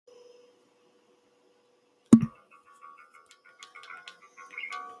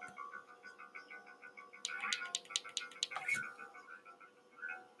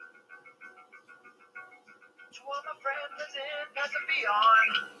what my friend is in, pass and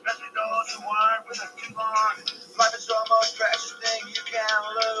beyond. Especially those who aren't with us too long. Life is the most precious thing you can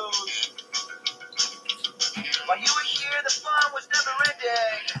lose. While you were here, the fun was never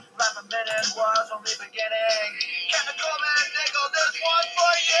ending. Life a minute was only beginning. Chemical man, nickel, there's one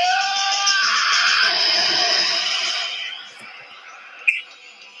for you!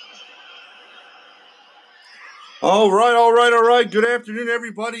 All right. Good afternoon,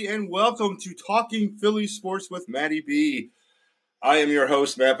 everybody, and welcome to Talking Philly Sports with Matty B. I am your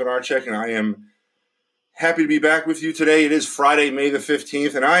host, Matt Benarchek, and I am happy to be back with you today. It is Friday, May the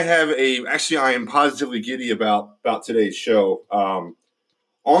 15th, and I am positively giddy about today's show.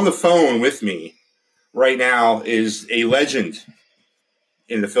 On the phone with me right now is a legend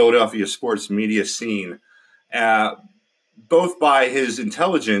in the Philadelphia sports media scene, both by his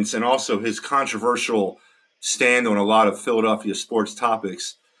intelligence and also his controversial stand on a lot of Philadelphia sports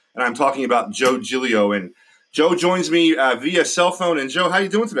topics. And I'm talking about Joe Giglio. And Joe joins me via cell phone. And Joe, how are you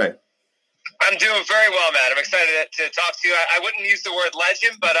doing today? I'm doing very well, Matt. I'm excited to talk to you. I wouldn't use the word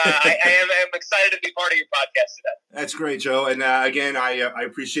legend, but I am excited to be part of your podcast today. That's great, Joe. And again, I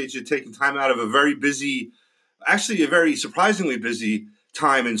appreciate you taking time out of a very surprisingly busy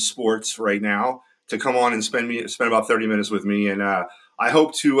time in sports right now to come on and spend about 30 minutes with me. And I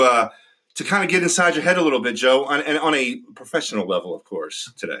hope to kind of get inside your head a little bit, Joe, on a professional level, of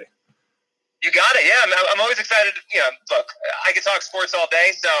course, today. You got it. Yeah, I'm always excited. Look, I can talk sports all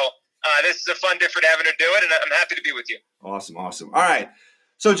day, so this is a fun, different avenue to do it, and I'm happy to be with you. Awesome. All right.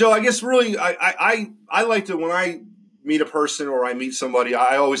 So, Joe, I guess really I like to, when I meet a person or I meet somebody,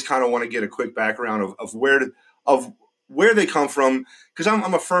 I always kind of want to get a quick background of where they come from, because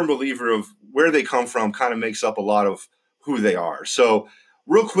I'm a firm believer of where they come from kind of makes up a lot of who they are. So,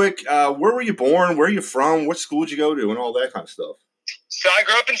 real quick, where were you born? Where are you from? What school did you go to? And all that kind of stuff. So I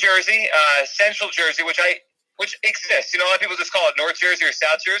grew up in Jersey, Central Jersey, which exists. A lot of people just call it North Jersey or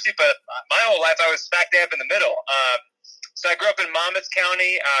South Jersey, but my whole life I was smack dab in the middle. So I grew up in Monmouth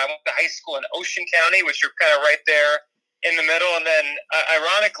County. I went to high school in Ocean County, which are kind of right there in the middle. And then,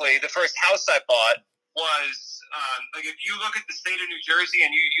 ironically, the first house I bought was if you look at the state of New Jersey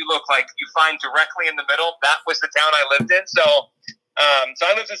and you look like you find directly in the middle, that was the town I lived in. So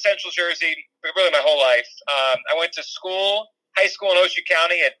I lived in Central Jersey really my whole life. I went to high school in Ocean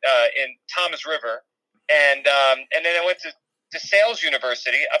County in Toms River, and then I went to Sales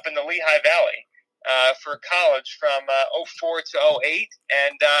University up in the Lehigh Valley for college from 04 to 08,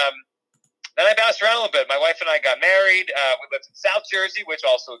 and then I bounced around a little bit. My wife and I got married. We lived in South Jersey, which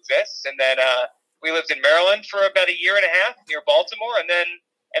also exists, and then we lived in Maryland for about a year and a half near Baltimore, and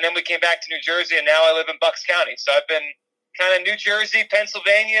then we came back to New Jersey, and now I live in Bucks County. So I've been kind of New Jersey,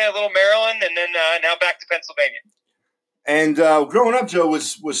 Pennsylvania, a little Maryland, and then now back to Pennsylvania. And growing up, Joe,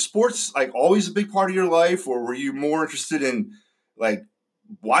 was sports like always a big part of your life, or were you more interested in like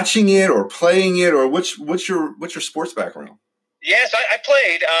watching it or playing it, or what's your sports background? Yes, I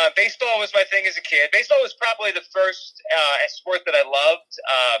played. Baseball was my thing as a kid. Baseball was probably the first sport that I loved.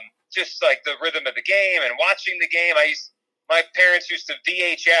 Just like the rhythm of the game and watching the game. My parents used to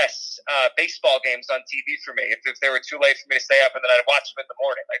VHS baseball games on TV for me if they were too late for me to stay up, and then I'd watch them in the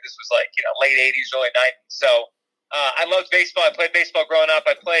morning. Like this was like late 80s, early 90s. So I loved baseball. I played baseball growing up.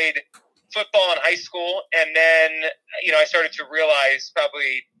 I played football in high school, and then I started to realize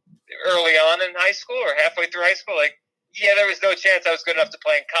probably early on in high school or halfway through high school, like there was no chance I was good enough to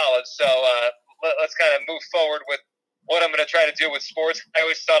play in college. So let's kind of move forward with what I'm going to try to do with sports. I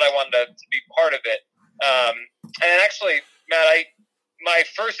always thought I wanted to be part of it. And actually, Matt, my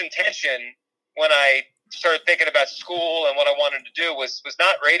first intention when I started thinking about school and what I wanted to do was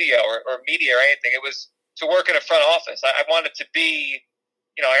not radio or media or anything. It was to work in a front office. I wanted to be,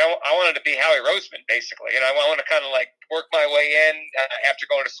 I wanted to be Howie Roseman, basically. I want to kind of like work my way in after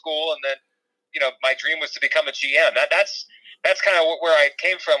going to school. And then, my dream was to become a GM. That's kind of where I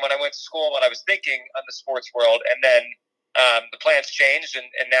came from when I went to school and what I was thinking on the sports world. And then the plans changed, and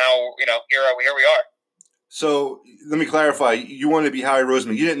now, here we are. So let me clarify. You wanted to be Howie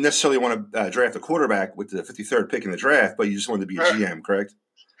Roseman. You didn't necessarily want to draft a quarterback with the 53rd pick in the draft, but you just wanted to be a GM, correct?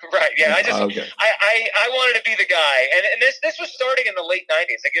 Right. Yeah. Okay. I wanted to be the guy, and this was starting in the late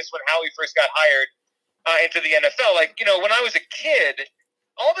 90s. I guess when Howie first got hired into the NFL. Like when I was a kid,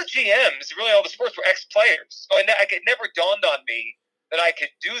 all the GMs, really all the sports were ex-players. So it never dawned on me that I could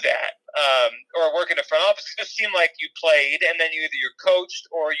do that or work in a front office. It just seemed like you played, and then you're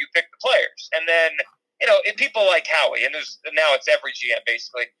coached or you picked the players, and then. People like Howie, and now it's every GM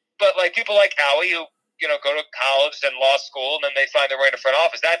basically, but like people like Howie who, go to college and law school and then they find their way in the front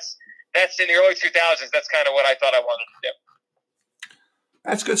office. That's in the early 2000s. That's kind of what I thought I wanted to do.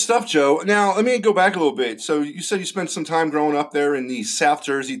 That's good stuff, Joe. Now, let me go back a little bit. So you said you spent some time growing up there in the South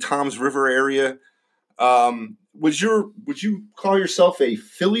Jersey, Toms River area. Would you call yourself a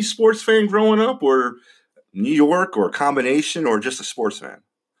Philly sports fan growing up, or New York, or a combination, or just a sports fan?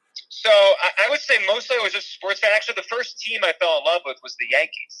 So I would say mostly I was just a sports fan. Actually, the first team I fell in love with was the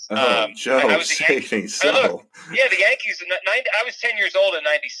Yankees. Oh, Joe, I was a Yankee. So. Yeah, the Yankees. I was 10 years old in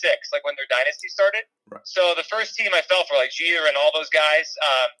 '96, like when their dynasty started. Right. So the first team I fell for, like Jeter and all those guys,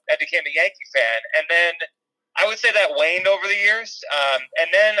 I became a Yankee fan. And then I would say that waned over the years. And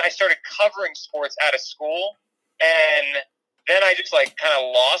then I started covering sports out of school. And then I just like kind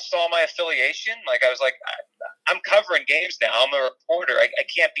of lost all my affiliation. Like I was like, I'm covering games now. I'm a reporter. I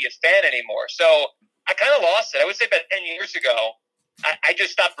can't be a fan anymore. So I kind of lost it. I would say about 10 years ago, I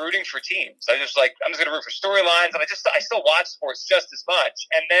just stopped rooting for teams. I just like, I'm just going to root for storylines. And I still watch sports just as much.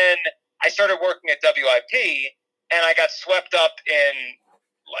 And then I started working at WIP and I got swept up in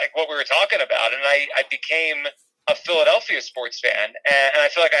like what we were talking about. And I became a Philadelphia sports fan. And I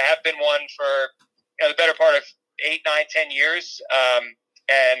feel like I have been one for the better part of 8, 9, 10 years.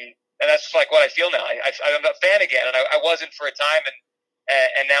 And that's like what I feel now. I'm a fan again, and I wasn't for a time,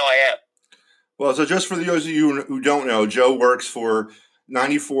 and now I am. Well, so just for those of you who don't know, Joe works for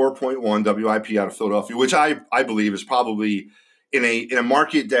 94.1 WIP out of Philadelphia, which I believe is probably in a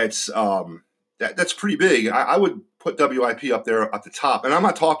market that's pretty big. I would put WIP up there at the top, and I'm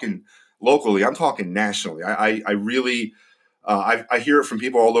not talking locally. I'm talking nationally. I really I hear it from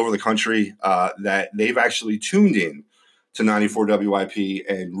people all over the country that they've actually tuned in to 94 WIP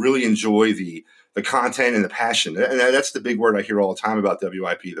and really enjoy the content and the passion. And that's the big word I hear all the time about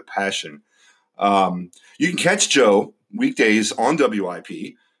WIP, the passion. You can catch Joe weekdays on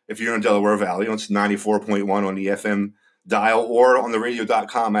WIP if you're in Delaware Valley. It's 94.1 on the FM dial or on the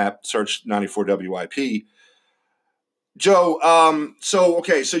radio.com app, search 94 WIP. Joe, so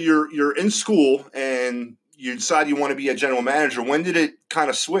you're in school and you decide you want to be a general manager. When did it kind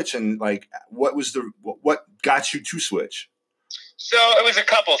of switch, and like what got you to switch? So it was a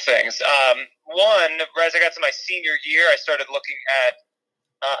couple things. One, as I got to my senior year, I started looking at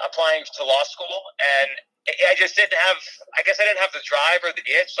applying to law school, and I just didn't have. I guess I didn't have the drive or the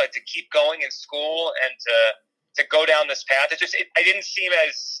itch, like to keep going in school and to go down this path. I didn't seem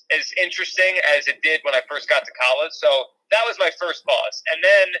as interesting as it did when I first got to college. So that was my first pause, and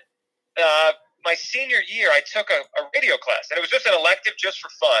then my senior year, I took a radio class, and it was just an elective, just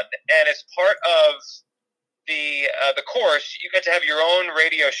for fun. And as part of the course, you get to have your own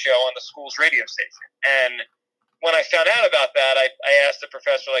radio show on the school's radio station. And when I found out about that, I asked the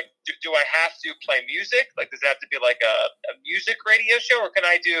professor, like, do I have to play music? Like, does it have to be like a music radio show, or can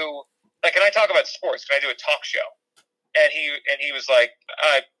I talk about sports? Can I do a talk show? And he was like,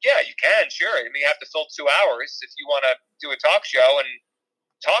 yeah, you can, sure. I mean, you have to fill 2 hours if you want to do a talk show and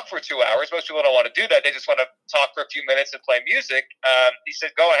talk for 2 hours. Most people don't want to do that. They just want to talk for a few minutes and play music. He said,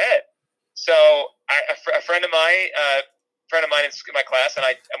 go ahead. So a friend of mine in my class, and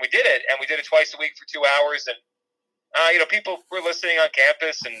we did it, and we did it twice a week for 2 hours. And, people were listening on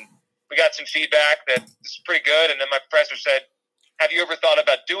campus, and we got some feedback that this is pretty good. And then my professor said, have you ever thought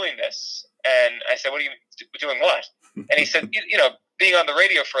about doing this? And I said, what are you doing? What? And he said, being on the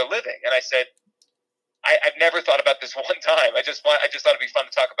radio for a living. And I said, I've never thought about this one time. I just thought it'd be fun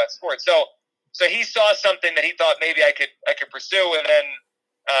to talk about sports. So he saw something that he thought maybe I could pursue. And then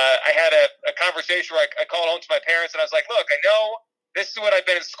I had a conversation where I called home to my parents, and I was like, look, I know this is what I've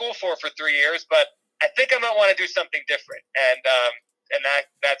been in school for 3 years, but I think I might want to do something different. And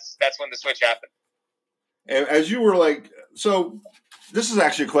that's when the switch happened. And as you were like, so this is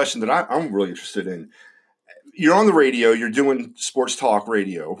actually a question that I'm really interested in. You're on the radio, you're doing sports talk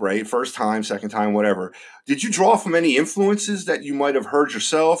radio, right? First time, second time, whatever. Did you draw from any influences that you might have heard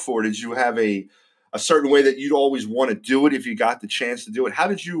yourself, or did you have a certain way that you'd always want to do it if you got the chance to do it? How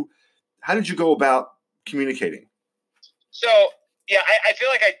did you go about communicating? So, yeah, I feel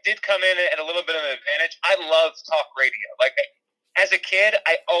like I did come in at a little bit of an advantage. I love talk radio. Like, as a kid,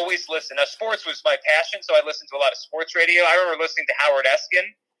 I always listened. Now, sports was my passion, so I listened to a lot of sports radio. I remember listening to Howard Eskin,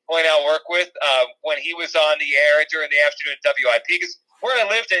 who I now work with, when he was on the air during the afternoon at WIP. Because where I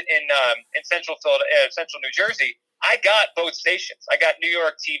lived in central New Jersey, I got both stations. I got New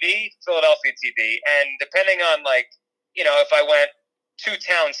York TV, Philadelphia TV, and depending on if I went 2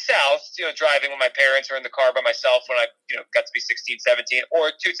 towns south, driving with my parents or in the car by myself when I got to be 16, 17, or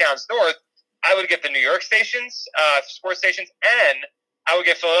 2 towns north, I would get the New York stations, sports stations, and I would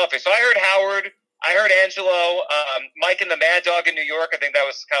get Philadelphia. So I heard Howard, I heard Angelo, Mike and the Mad Dog in New York. I think that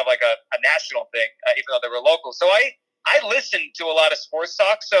was kind of like a national thing, even though they were local. So I listened to a lot of sports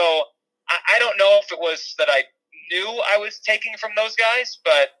talk. So I don't know if it was that I knew I was taking from those guys,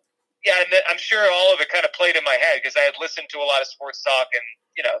 but yeah, I'm sure all of it kind of played in my head because I had listened to a lot of sports talk and,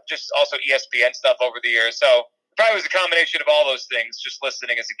 just also ESPN stuff over the years. So it probably was a combination of all those things, just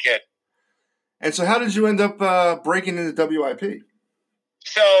listening as a kid. And so how did you end up breaking into WIP?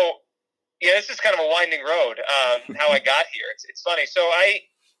 So, yeah, this is kind of a winding road, how I got here. It's funny. So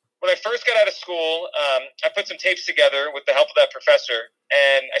when I first got out of school, I put some tapes together with the help of that professor,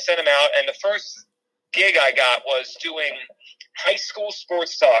 and I sent them out. And the first gig I got was doing high school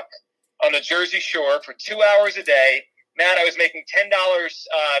sports talk on the Jersey Shore for 2 hours a day. Matt, I was making $10,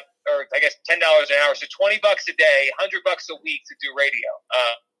 or I guess $10 an hour, so $20 a day, $100 a week to do radio.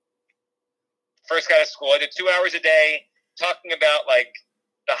 First got out of school, I did 2 hours a day talking about like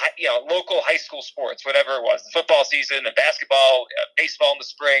the local high school sports, whatever it was, the football season, the basketball, baseball in the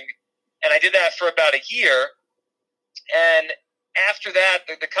spring, and I did that for about a year. And after that,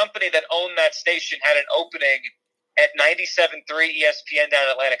 the company that owned that station had an opening at 97.3 ESPN down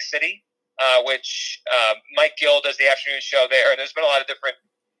in Atlantic City, which Mike Gill does the afternoon show there. And there's been a lot of different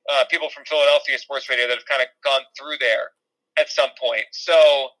people from Philadelphia sports radio that have kind of gone through there at some point.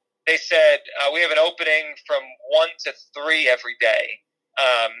 So they said, we have an opening from 1 to 3 every day.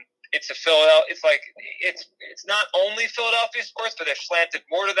 It's not only Philadelphia sports, but they're slanted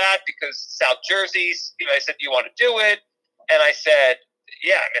more to that because South Jersey's, they said, do you want to do it? And I said,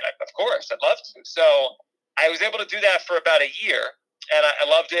 yeah, of course, I'd love to. So I was able to do that for about a year, and I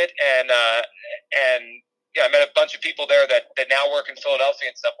loved it. And I met a bunch of people there that now work in Philadelphia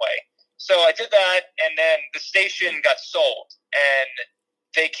in some way. So I did that, and then the station got sold, and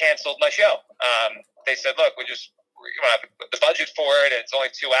they canceled my show. They said, look, we don't have the budget for it, and it's only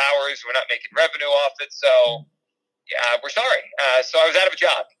 2 hours. We're not making revenue off it, so yeah, we're sorry. So I was out of a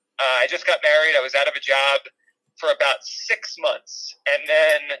job. I just got married. I was out of a job for about 6 months, and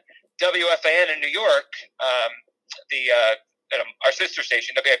then WFAN in New York, our sister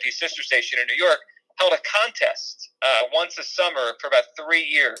station, WIP's sister station in New York, held a contest once a summer for about 3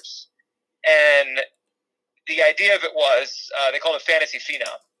 years, and the idea of it was they called it Fantasy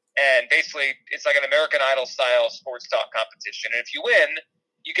Phenom. And basically, it's like an American Idol-style sports talk competition. And if you win,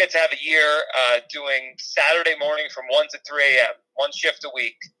 you get to have a year doing Saturday morning from 1 to 3 a.m., one shift a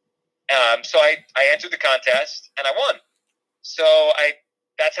week. So I entered the contest, and I won. So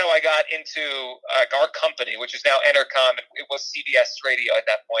that's how I got into our company, which is now Entercom. It was CBS Radio at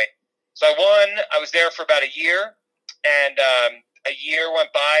that point. So I won. I was there for about a year, and a year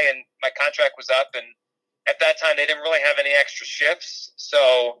went by, and my contract was up, and at that time, they didn't really have any extra shifts,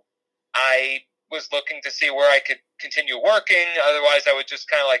 so I was looking to see where I could continue working. Otherwise, I would just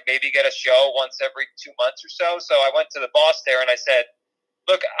kind of like maybe get a show once every 2 months or so. So I went to the boss there and I said,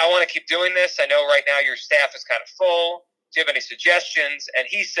 look, I want to keep doing this. I know right now your staff is kind of full. Do you have any suggestions? And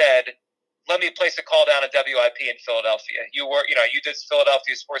he said, let me place a call down at WIP in Philadelphia. You did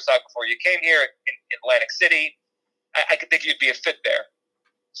Philadelphia sports talk before you came here in Atlantic City. I could think you'd be a fit there.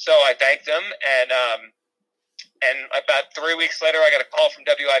 So I thanked him, and about 3 weeks later, I got a call from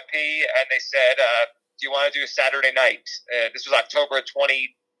WIP, and they said, do you want to do a Saturday night? This was October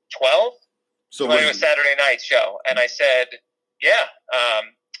 2012. So do a Saturday night show. And I said, yeah.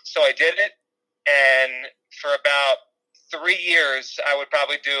 So I did it, and for about 3 years, I would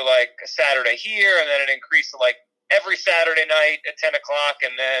probably do like a Saturday here, and then it increased to like every Saturday night at 10 o'clock,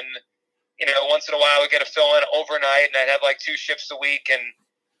 and then, once in a while, I would get a fill-in overnight, and I'd have like 2 shifts a week, and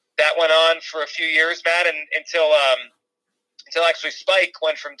that went on for a few years, Matt, and until actually Spike Eskin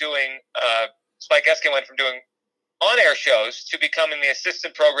went from doing on-air shows to becoming the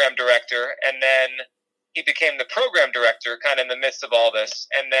assistant program director, and then he became the program director kind of in the midst of all this.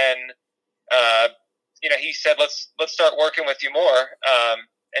 And then, he said, let's start working with you more.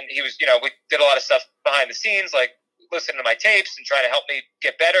 And he was, we did a lot of stuff behind the scenes, like listening to my tapes and trying to help me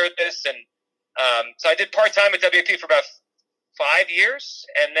get better at this. And so I did part-time at WP for about 5 years,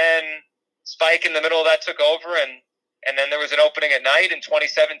 and then Spike in the middle of that took over, and then there was an opening at night in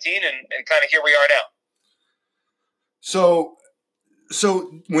 2017, and kind of here we are now.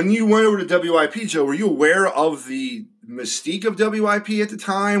 So when you went over to WIP, Joe, were you aware of the mystique of WIP at the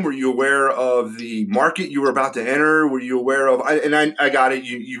time? Were you aware of the market you were about to enter? Were you aware of? I got it.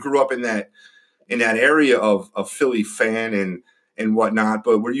 You grew up in that area of Philly fan and whatnot,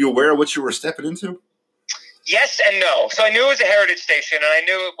 but were you aware of what you were stepping into? Yes and no. So I knew it was a heritage station, and I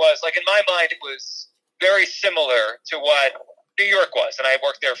knew it was, like, in my mind, it was very similar to what New York was. And I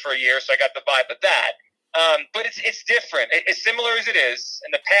worked there for a year, so I got the vibe of that. But it's different. As similar as it is,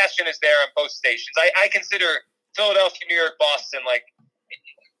 and the passion is there on both stations. I consider Philadelphia, New York, Boston, like,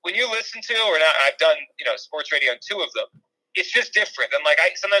 when you listen to, or not, I've done, sports radio on 2 of them, it's just different. And like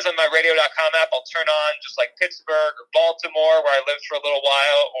sometimes on my radio.com app, I'll turn on just like Pittsburgh or Baltimore, where I lived for a little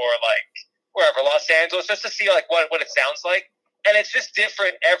while, or like wherever, Los Angeles, just to see like what it sounds like. And it's just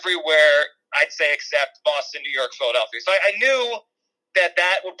different everywhere, I'd say, except Boston, New York, Philadelphia. So I knew that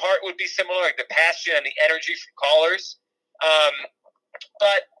part would be similar, like the passion and the energy from callers.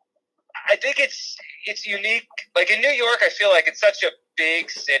 But I think it's unique. Like in New York, I feel like it's such a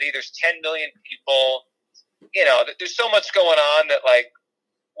big city. There's 10 million people. You know, there's so much going on that like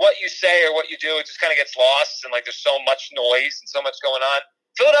what you say or what you do, it just kind of gets lost. And like there's so much noise and so much going on.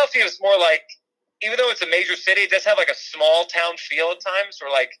 Philadelphia is more like, even though it's a major city, it does have like a small town feel at times where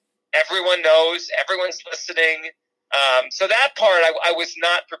like everyone knows, everyone's listening. So that part I was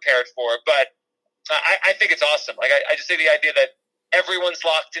not prepared for, but I think it's awesome. Like I just say the idea that everyone's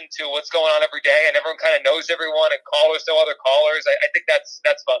locked into what's going on every day and everyone kind of knows everyone and callers know other callers. I think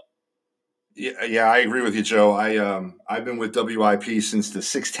that's fun. Yeah, I agree with you, Joe. I've been with WIP since the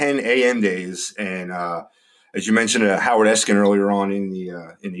 6:10 a.m. days, and as you mentioned, Howard Eskin earlier on in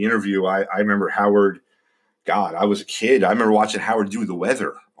the interview, I remember Howard. God, I was a kid. I remember watching Howard do the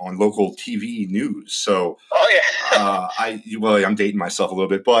weather on local TV news. So, I'm dating myself a little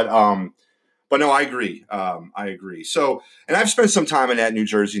bit, but no, I agree. I agree. So, and I've spent some time in that New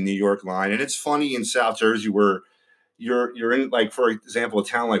Jersey, New York line, and it's funny in South Jersey where you're in, like, for example, a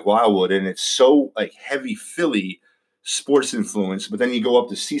town like Wildwood, and it's so like heavy Philly sports influence, but then you go up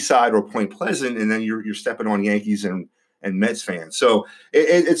to Seaside or Point Pleasant, and then you're stepping on Yankees and Mets fans. So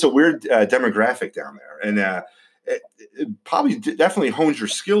it's a weird demographic down there, and it probably definitely hones your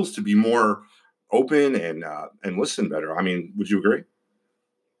skills to be more open and listen better. I mean, would you agree?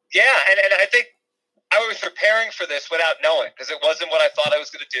 Yeah, and I think I was preparing for this without knowing, because it wasn't what I thought I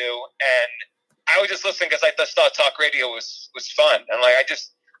was going to do, and I was just listening because I just thought talk radio was fun, and like I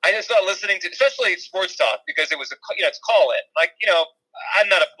just started listening to, especially sports talk, because it was it's call in. Like, I'm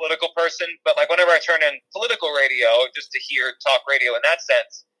not a political person, but like whenever I turn in political radio, just to hear talk radio in that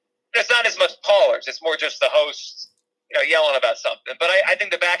sense, it's not as much callers. It's more just the host, yelling about something. But I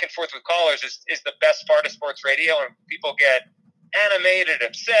think the back and forth with callers is the best part of sports radio, and people get animated,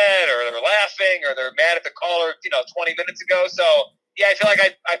 upset, or they're laughing, or they're mad at the caller, 20 minutes ago. So yeah, I feel like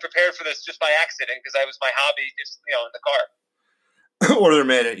I prepared for this just by accident, because I was my hobby, just in the car. Or they're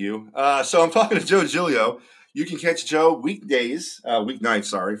mad at you. So I'm talking to Joe Giglio. You can catch Joe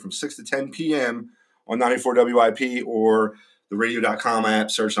weeknights, from 6 to 10 p.m. on 94 WIP or the radio.com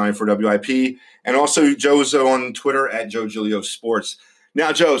app, search 94 WIP. And also Joe's on Twitter at Joe Giglio Sports.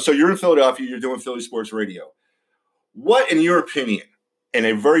 Now, Joe, so you're in Philadelphia, you're doing Philly Sports Radio. What, in your opinion, in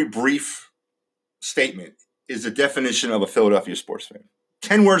a very brief statement, is the definition of a Philadelphia sports fan?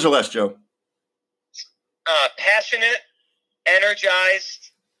 10 words or less, Joe. Passionate,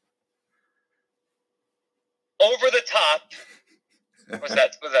 energized, over the top. Was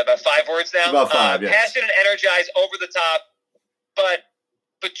that about 5 words now? About 5, yes. Passionate, energized, over the top, but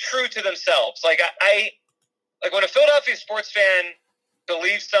true to themselves. Like I when a Philadelphia sports fan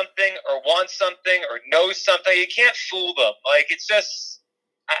believes something or wants something or knows something, you can't fool them. Like, it's just,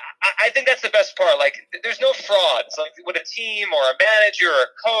 I think that's the best part. Like, there's no frauds. Like, with a team or a manager or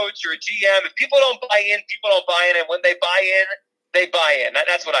a coach or a GM, if people don't buy in, people don't buy in. And when they buy in, they buy in.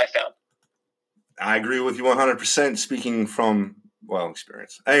 That's what I found. I agree with you 100%, speaking from,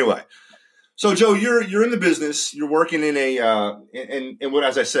 experience. Anyway, so Joe, you're in the business. You're working in in what,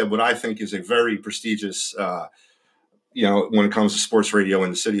 as I said, what I think is a very prestigious, when it comes to sports radio in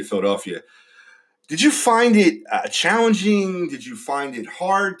the city of Philadelphia. Did you find it challenging? Did you find it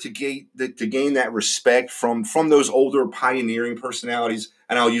hard to gain that respect from those older pioneering personalities?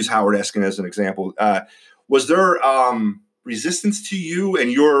 And I'll use Howard Eskin as an example. Was there resistance to you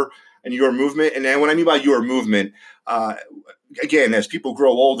and your movement? And then what I mean by your movement, again, as people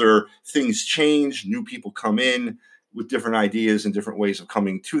grow older, things change. New people come in with different ideas and different ways of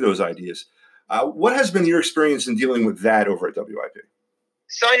coming to those ideas. What has been your experience in dealing with that over at WIP?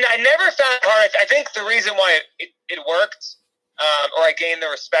 So I never found it hard. I think the reason why it worked, or I gained the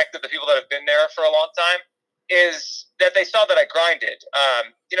respect of the people that have been there for a long time, is that they saw that I grinded.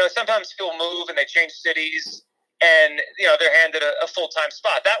 Sometimes people move and they change cities, and they're handed a full-time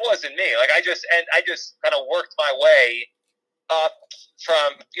spot. That wasn't me. Like, I just kind of worked my way up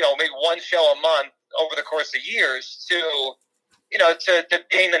from maybe one show a month over the course of years to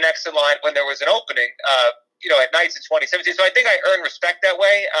being the next in line when there was an opening, at nights in 2017. So I think I earned respect that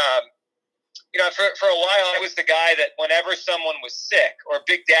way. For a while, I was the guy that whenever someone was sick or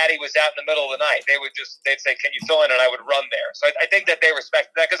Big Daddy was out in the middle of the night, they'd say, "Can you fill in?" And I would run there. So I think that they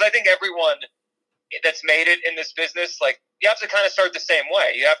respected that, because I think everyone that's made it in this business, like, you have to kind of start the same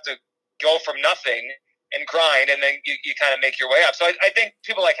way. You have to go from nothing and grind, and then you kind of make your way up. So I think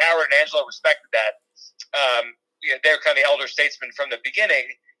people like Howard and Angelo respected that. They're kind of the elder statesmen from the beginning.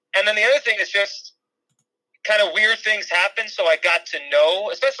 And then the other thing is just kind of weird things happen. So I got to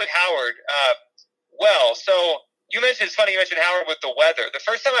know, especially Howard, well. So it's funny you mentioned Howard with the weather. The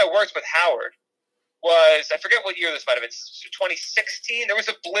first time I worked with Howard was, I forget what year this might have been, 2016. There was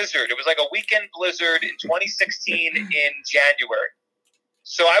a blizzard. It was like a weekend blizzard in 2016 in January.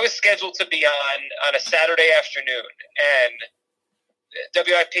 So I was scheduled to be on a Saturday afternoon, and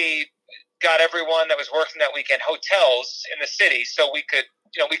WIP got everyone that was working that weekend hotels in the city, so we could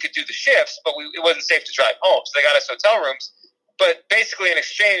do the shifts, but it wasn't safe to drive home. So they got us hotel rooms. But basically, in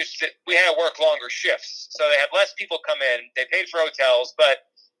exchange, we had to work longer shifts. So they had less people come in. They paid for hotels, but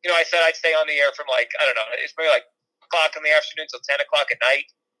I said I'd stay on the air from it's maybe like o'clock in the afternoon till 10 o'clock at night.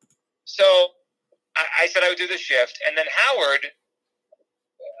 So I said I would do the shift, and then Howard,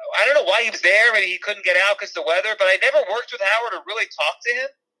 I don't know why he was there, but he couldn't get out because of the weather. But I never worked with Howard or really talked to him,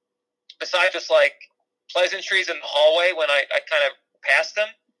 besides just like pleasantries in the hallway when I kind of passed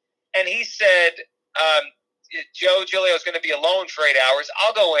him. And he said, Joe Giglio is going to be alone for 8 hours.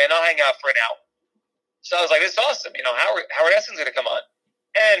 I'll go in. I'll hang out for an hour. So I was like, this is awesome. Howard Esson's going to come on.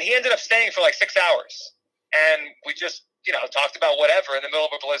 And he ended up staying for like 6 hours. And we just, talked about whatever in the middle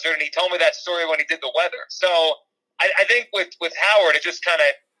of a blizzard. And he told me that story when he did the weather. So I think with Howard, it just kind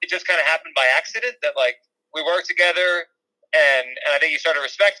of happened by accident that like we worked together, and I think he started to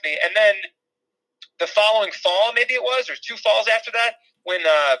respect me. And then the following fall, maybe it was, or 2 falls after that, when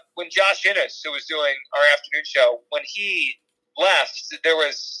Josh Innes, who was doing our afternoon show, when he left, there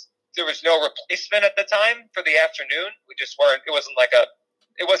was no replacement at the time for the afternoon. We just weren't. It wasn't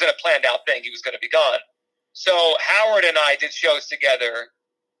a planned out thing. He was going to be gone. So Howard and I did shows together.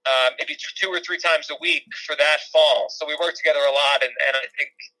 Maybe 2 or 3 times a week for that fall. So we worked together a lot, and I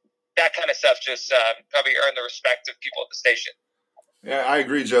think that kind of stuff just probably earned the respect of people at the station. Yeah, I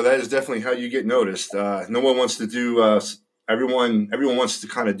agree, Joe. That is definitely how you get noticed. No one wants to do everyone wants to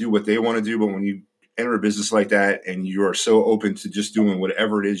kind of do what they want to do, but when you enter a business like that and you are so open to just doing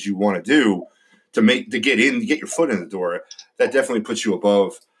whatever it is you want to do to get your foot in the door, that definitely puts you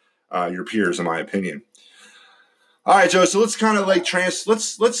above your peers, in my opinion. All right, Joe. So let's kind of like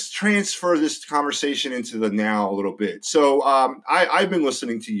let's transfer this conversation into the now a little bit. So I've been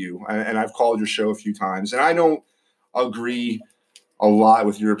listening to you, and I've called your show a few times, and I don't agree a lot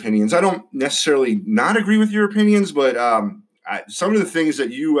with your opinions. I don't necessarily not agree with your opinions, but some of the things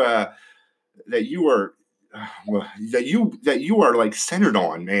that you are like centered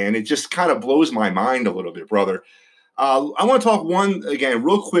on, man, it just kind of blows my mind a little bit, brother. I want to talk one again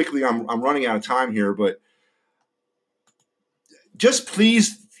real quickly. I'm running out of time here, but just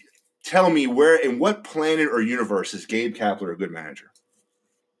please tell me where, in what planet or universe is Gabe Kapler a good manager?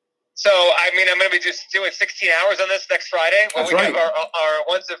 So, I mean, I'm going to be just doing 16 hours on this next Friday when we have our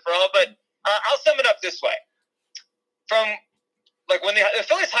once and for all. But I'll sum it up this way. From like when the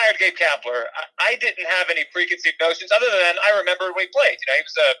Phillies hired Gabe Kapler, I didn't have any preconceived notions other than I remember when he played.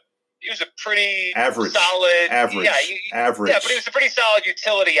 He was a pretty solid average. Yeah, but he was a pretty solid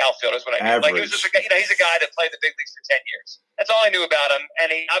utility outfielder is what I mean. Like he was just he's a guy that played the big leagues for 10 years. That's all I knew about him,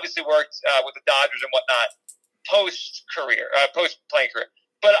 and he obviously worked with the Dodgers and whatnot post playing career.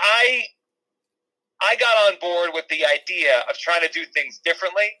 But I got on board with the idea of trying to do things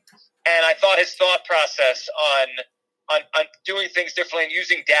differently, and I thought his thought process on doing things differently and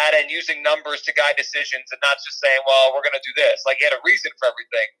using data and using numbers to guide decisions and not just saying, well, we're going to do this. Like he had a reason for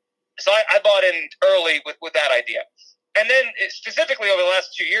everything. So I bought in early with that idea. And then specifically over the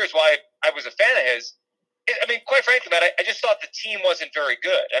last 2 years, why I was a fan of his, quite frankly, man, I just thought the team wasn't very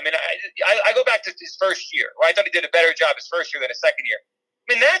good. I mean, I go back to his first year, where I thought he did a better job his first year than his second year.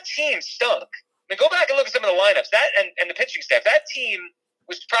 I mean, that team stunk. I mean, go back and look at some of the lineups. And the pitching staff. That team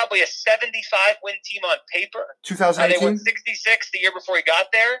was probably a 75-win team on paper. 2018? They won 66 the year before he got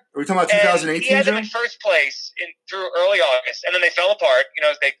there. Are we talking about 2018, he had them in first place through early August, and then they fell apart.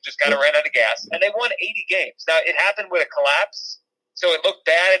 They just kind of ran out of gas. And they won 80 games. Now, it happened with a collapse, so it looked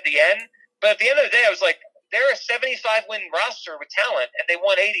bad at the end. But at the end of the day, I was like, they're a 75-win roster with talent, and they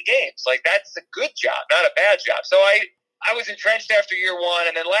won 80 games. Like, that's a good job, not a bad job. So I was entrenched after year one,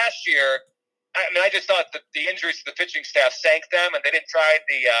 and then last year, I just thought that the injuries to the pitching staff sank them, and they didn't try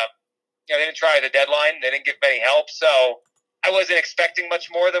the deadline. They didn't give many help, so I wasn't expecting much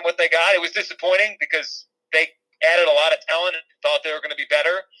more than what they got. It was disappointing because they added a lot of talent and thought they were going to be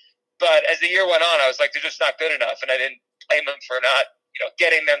better. But as the year went on, I was like, they're just not good enough, and I didn't blame them for not,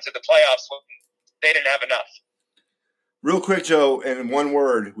 getting them to the playoffs when they didn't have enough. Real quick, Joe, in one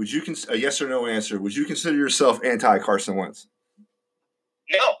word, would you a yes or no answer? Would you consider yourself anti-Carson Wentz?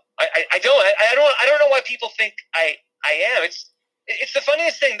 No. I don't. I don't know why people think I am. It's the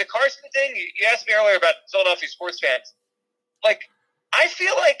funniest thing. The Carson thing. You asked me earlier about Philadelphia sports fans. Like, I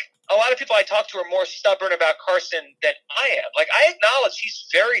feel like a lot of people I talk to are more stubborn about Carson than I am. Like, I acknowledge he's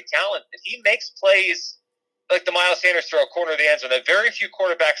very talented. He makes plays like the Miles Sanders throw corner of the end zone that very few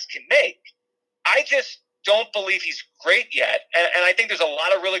quarterbacks can make. I just don't believe he's great yet. And I think there's a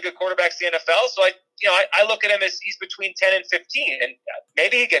lot of really good quarterbacks in the NFL. So I look at him as he's between 10 and 15. And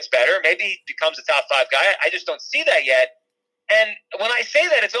maybe he gets better. Maybe he becomes a top 5 guy. I just don't see that yet. And when I say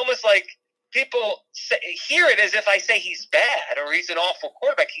that, it's almost like people hear it as if I say he's bad or he's an awful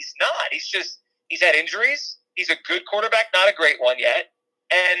quarterback. He's not. He's had injuries. He's a good quarterback, not a great one yet.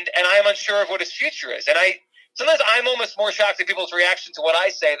 And I am unsure of what his future is. And sometimes I'm almost more shocked at people's reaction to what I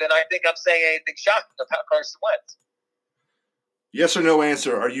say than I think I'm saying anything shocking about Carson Wentz. Yes or no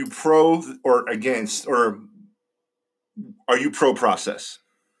answer. Are you pro or against, or are you pro process?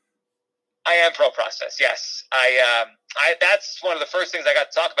 I am pro process. Yes. That's one of the first things I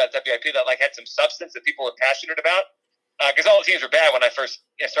got to talk about at WIP that had some substance that people were passionate about. Because all the teams were bad when I first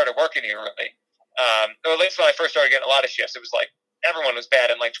started working here, really. Or at least when I first started getting a lot of shifts, it was like everyone was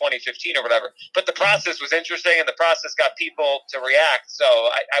bad in 2015 or whatever. But the process was interesting, and the process got people to react. So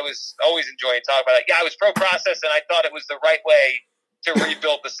I was always enjoying talking about it. Yeah, I was pro process, and I thought it was the right way to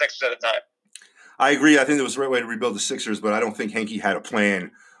rebuild the Sixers at the time. I agree. I think it was the right way to rebuild the Sixers, but I don't think Henke had a plan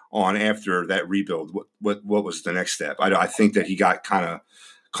on after that rebuild. What was the next step? I think that he got kind of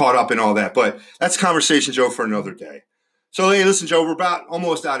caught up in all that. But that's conversation, Joe, for another day. So, hey, listen, Joe, we're about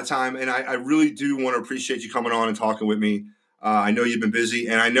almost out of time, and I really do want to appreciate you coming on and talking with me. I know you've been busy,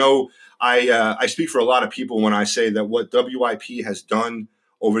 and I know I speak for a lot of people when I say that what WIP has done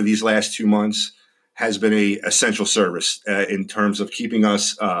over these last 2 months has been a essential service in terms of keeping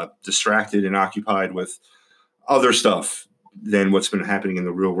us distracted and occupied with other stuff than what's been happening in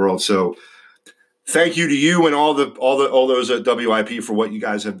the real world. So thank you to you and all those at WIP for what you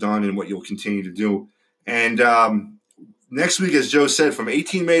guys have done and what you'll continue to do. And next week, as Joe said, from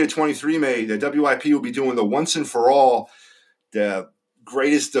 18 May to 23 May, the WIP will be doing the Once and For All, the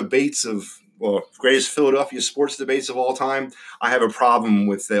greatest Philadelphia sports debates of all time. I have a problem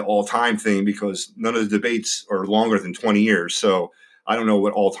with the all-time thing because none of the debates are longer than 20 years. So I don't know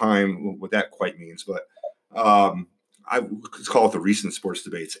what that quite means, but let's call it the recent sports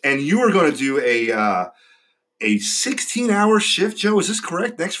debates. And you are going to do a 16-hour shift, Joe. Is this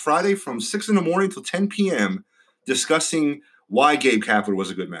correct? Next Friday from 6 in the morning till 10 p.m. discussing why Gabe Kapler was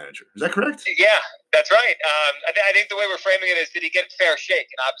a good manager. Is that correct? Yeah, that's right. I think the way we're framing it is, did he get a fair shake?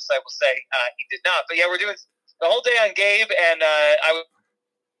 And obviously I will say he did not. But yeah, we're doing the whole day on Gabe, and I would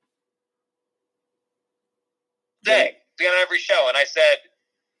be on every show. And I said,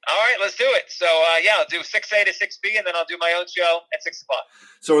 all right, let's do it. So, I'll do 6A to 6B, and then I'll do my own show at 6 o'clock.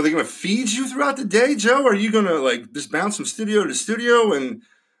 So are they going to feed you throughout the day, Joe? Are you going to just bounce from studio to studio? And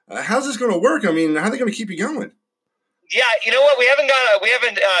how's this going to work? I mean, how are they going to keep you going? Yeah, you know what? We haven't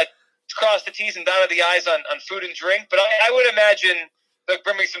crossed the T's and dotted the I's on food and drink, but I would imagine they'll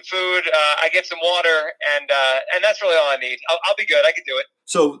bring me some food, I get some water, and that's really all I need. I'll be good. I can do it.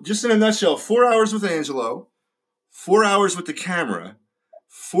 So just in a nutshell, 4 hours with Angelo, 4 hours with the camera,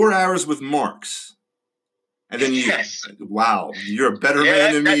 4 hours with Marks. And then wow, you're a better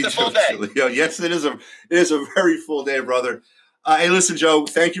man than me, Joe. Yes, it is a very full day, brother. Hey, listen, Joe,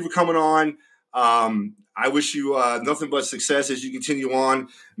 thank you for coming on. I wish you nothing but success as you continue on.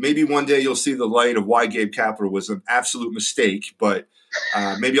 Maybe one day you'll see the light of why Gabe Kapler was an absolute mistake, but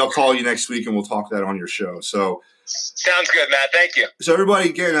maybe I'll call you next week and we'll talk that on your show. So sounds good, Matt. Thank you. So everybody,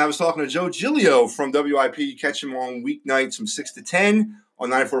 again, I was talking to Joe Giglio from WIP. Catch him on weeknights from 6 to 10 on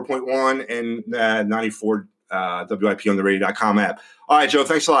 94.1 and 94 WIP on the radio.com app. All right, Joe,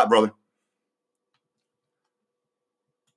 thanks a lot, brother.